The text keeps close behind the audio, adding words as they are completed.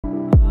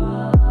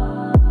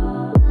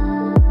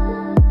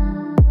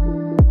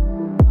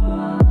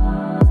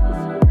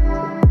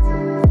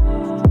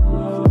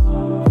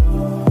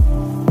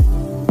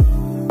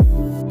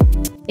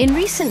In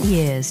recent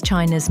years,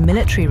 China's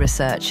military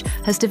research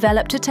has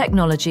developed a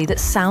technology that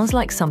sounds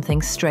like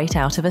something straight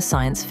out of a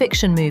science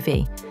fiction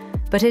movie.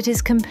 But it is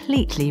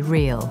completely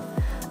real.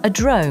 A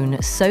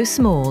drone so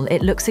small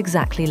it looks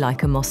exactly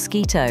like a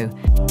mosquito.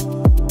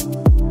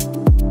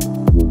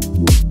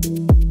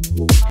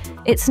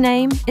 Its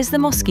name is the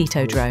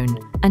mosquito drone,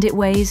 and it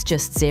weighs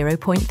just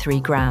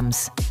 0.3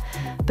 grams.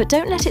 But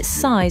don't let its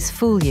size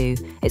fool you.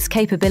 Its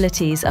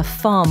capabilities are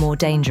far more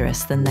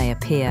dangerous than they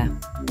appear.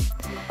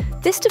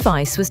 This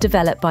device was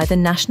developed by the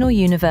National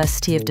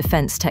University of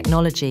Defense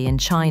Technology in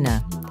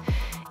China.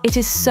 It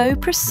is so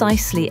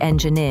precisely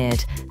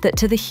engineered that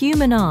to the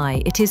human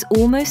eye it is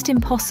almost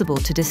impossible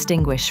to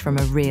distinguish from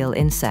a real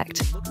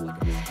insect.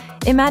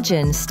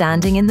 Imagine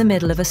standing in the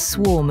middle of a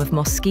swarm of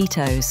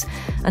mosquitoes,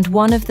 and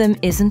one of them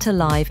isn't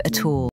alive at all.